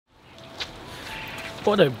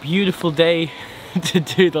What a beautiful day to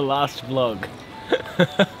do the last vlog.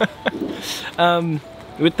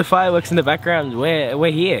 With the fireworks in the background,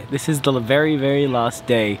 we're here. This is the very last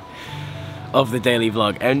day of the daily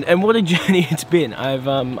vlog, and what a journey it's been.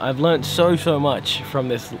 I've learned so much from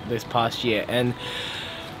this past year, and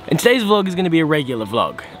today's vlog is going to be a regular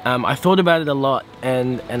vlog. I thought about it a lot,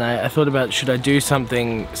 and I thought about, should I do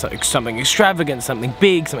something extravagant, something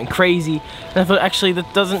big, something crazy, and I thought actually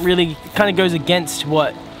that doesn't really, kind of goes against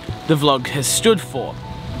what the vlog has stood for,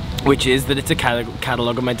 which is that it's a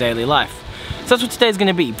catalogue of my daily life. So that's what today's going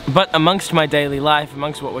to be. But amongst my daily life,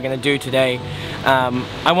 amongst what we're going to do today,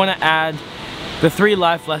 I want to add the 3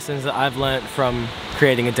 life lessons that I've learned from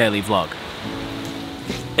creating a daily vlog.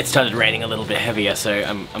 It started raining a little bit heavier, so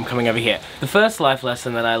I'm coming over here. The first life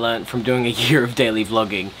lesson that I learned from doing a year of daily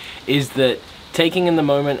vlogging is that taking in the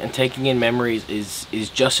moment and taking in memories is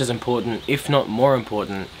just as important, if not more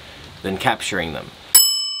important, than capturing them.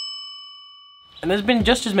 And there's been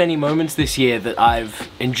just as many moments this year that I've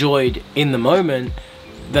enjoyed in the moment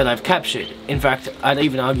that I've captured. In fact, I'd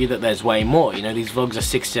even argue that there's way more. You know, these vlogs are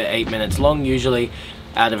 6 to 8 minutes long usually,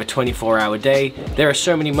 out of a 24-hour day. There are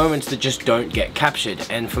so many moments that just don't get captured.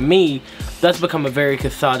 And for me, that's become a very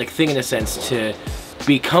cathartic thing in a sense, to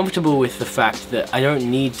be comfortable with the fact that I don't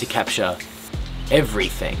need to capture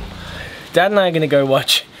everything. Dad and I are gonna go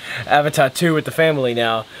watch Avatar 2 with the family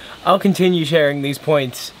now. I'll continue sharing these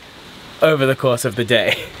points over the course of the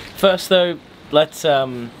day. First though, let's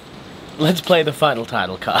play the final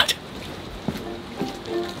title card.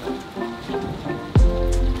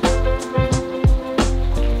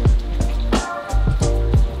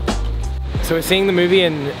 So we're seeing the movie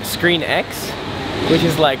in Screen X, which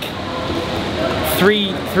is like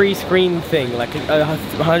three screen thing, like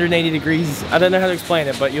 180 degrees. I don't know how to explain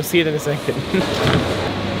it, but you'll see it in a second.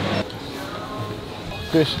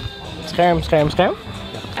 Good. Scam.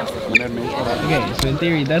 Okay, so in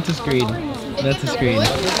theory, that's a screen, that's a screen,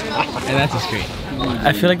 and that's a screen.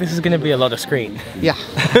 I feel like this is going to be a lot of screen. Yeah.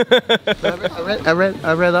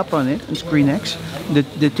 I read up on it on Screen X.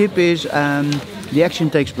 The tip is the action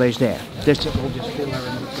takes place there. That's all just filler.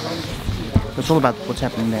 That's all about what's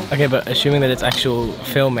happening there. Okay, but assuming that it's actual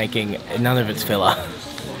filmmaking, none of it's filler.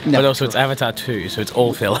 No, but also it's Avatar 2, so it's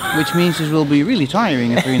all filler. Which means this will be really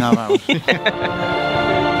tiring in 3.5 hours.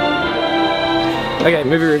 Okay,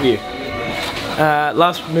 movie review.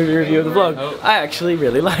 Last movie review of the vlog. I actually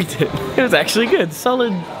really liked it. It was actually good.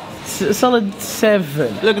 Solid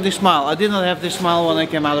 7. Look at this smile. I did not have this smile when I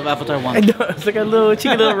came out of Avatar 1. I know, it's like a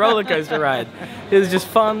cheeky little roller coaster ride. It was just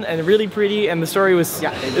fun and really pretty, and the story was,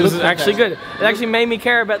 it was actually good. It actually made me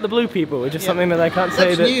care about the blue people, which is something that I can't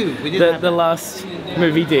say that the last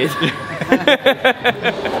movie did.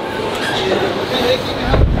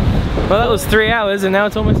 Well, that was 3 hours and now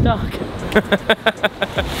it's almost dark.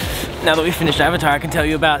 Now that we've finished Avatar, I can tell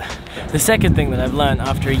you about the second thing that I've learned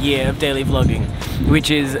after a year of daily vlogging, which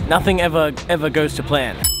is nothing ever goes to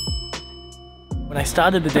plan. When I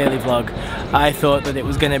started the daily vlog, I thought that it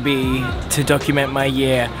was going to be to document my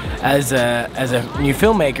year as a new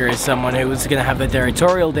filmmaker, as someone who was going to have their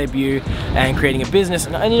directorial debut and creating a business,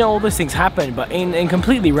 and you know, all those things happened, but in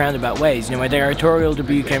completely roundabout ways. You know, my directorial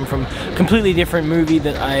debut came from a completely different movie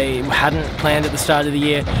that I hadn't planned at the start of the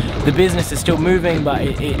year. The business is still moving, but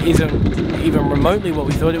it isn't even remotely what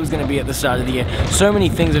we thought it was going to be at the start of the year. So many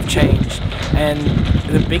things have changed, and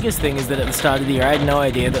the biggest thing is that at the start of the year I had no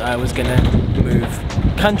idea that I was going to move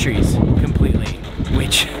countries completely,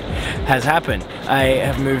 which has happened. I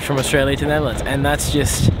have moved from Australia to the Netherlands, and that's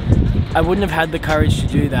just, I wouldn't have had the courage to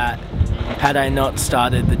do that had I not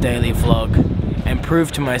started the daily vlog and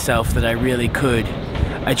proved to myself that I really could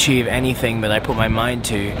achieve anything that I put my mind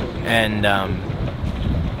to and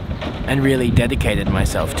really dedicated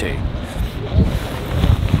myself to.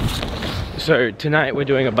 So tonight we're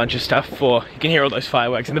doing a bunch of stuff for, you can hear all those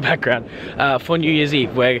fireworks in the background, for New Year's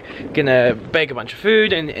Eve. We're gonna bake a bunch of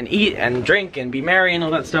food and eat and drink and be merry and all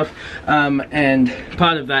that stuff. And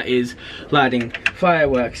part of that is lighting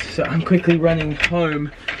fireworks. So I'm quickly running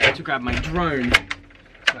home to grab my drone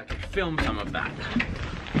so I can film some of that.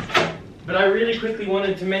 But I really quickly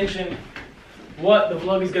wanted to mention what the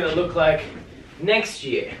vlog is gonna look like next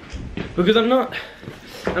year. Because I'm not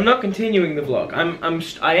continuing the vlog.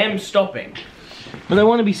 I am stopping. But I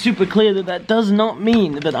want to be super clear that that does not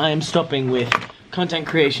mean that I am stopping with content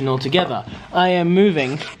creation altogether. I'm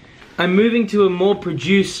moving to a more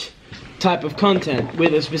produced type of content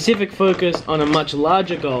with a specific focus on a much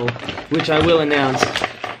larger goal, which I will announce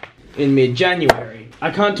in mid-January. I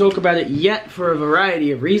can't talk about it yet for a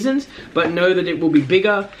variety of reasons, but know that it will be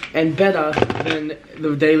bigger and better than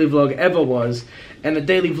the daily vlog ever was, and the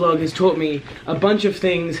daily vlog has taught me a bunch of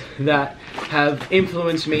things that have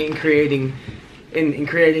influenced me in creating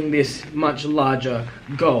this much larger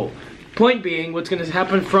goal. Point being, what's going to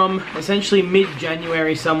happen from essentially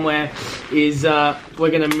mid-January somewhere is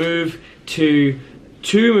we're going to move to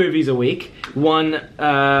 2 movies a week. One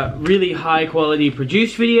really high quality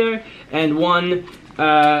produced video, and one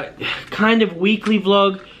kind of weekly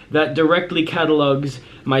vlog that directly catalogs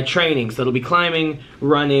my training. So it'll be climbing,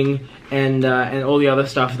 running, and all the other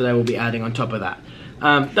stuff that I will be adding on top of that.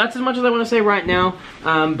 That's as much as I want to say right now,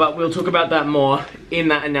 but we'll talk about that more in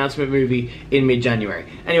that announcement movie in mid-January.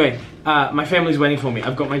 Anyway, my family's waiting for me.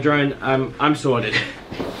 I've got my drone. I'm sorted.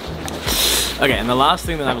 Okay, and the last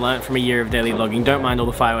thing that I've learned from a year of daily vlogging, don't mind all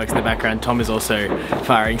the fireworks in the background, Tom is also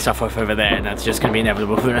firing stuff off over there, and that's just going to be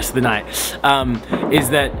inevitable for the rest of the night,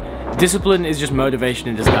 is that discipline is just motivation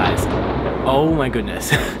in disguise. Oh my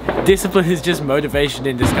goodness. Discipline is just motivation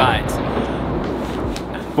in disguise.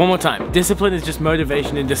 One more time. Discipline is just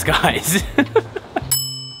motivation in disguise.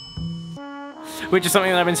 Which is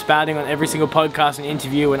something that I've been spouting on every single podcast and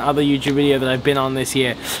interview and other YouTube video that I've been on this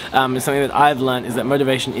year. It's something that I've learned is that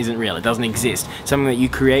motivation isn't real. It doesn't exist. Something that you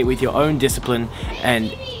create with your own discipline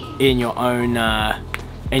and in your own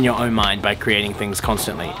mind by creating things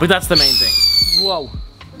constantly. But that's the main thing. Whoa.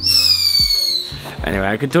 Anyway,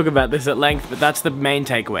 I could talk about this at length, but that's the main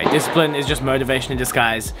takeaway. Discipline is just motivation in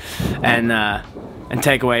disguise, and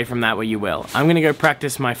take away from that what you will. I'm gonna go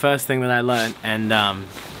practice my first thing that I learned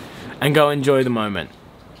and go enjoy the moment.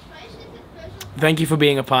 Thank you for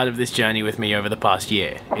being a part of this journey with me over the past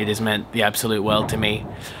year. It has meant the absolute world to me,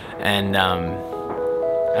 and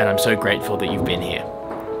I'm so grateful that you've been here.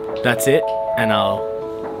 That's it, and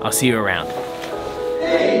I'll see you around.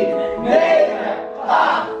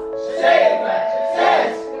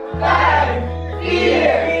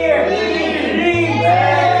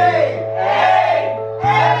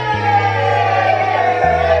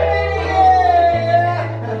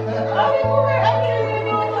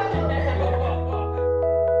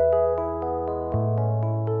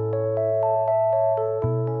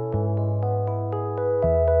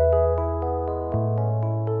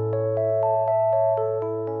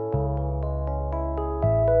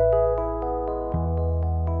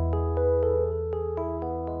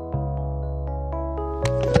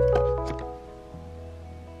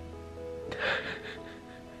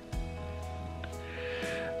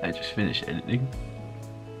 I just finished editing.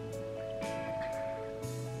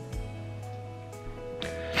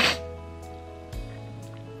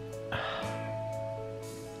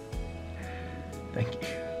 Thank you.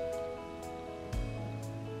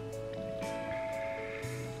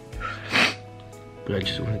 But I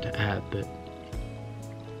just wanted to add that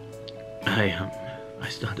I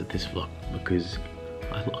started this vlog because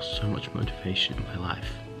I lost so much motivation in my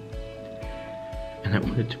life. And I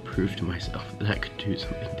wanted to prove to myself that I could do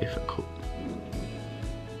something difficult.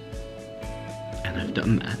 And I've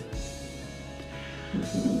done that.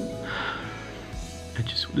 I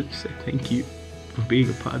just wanted to say thank you for being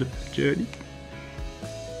a part of the journey.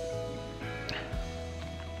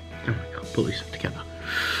 Oh my god, pull yourself together.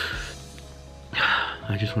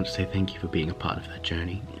 I just want to say thank you for being a part of that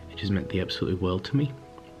journey. It has meant the absolute world to me.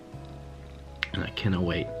 And I cannot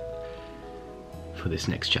wait for this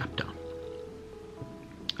next chapter.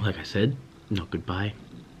 Like I said, not goodbye,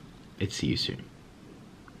 it's see you soon.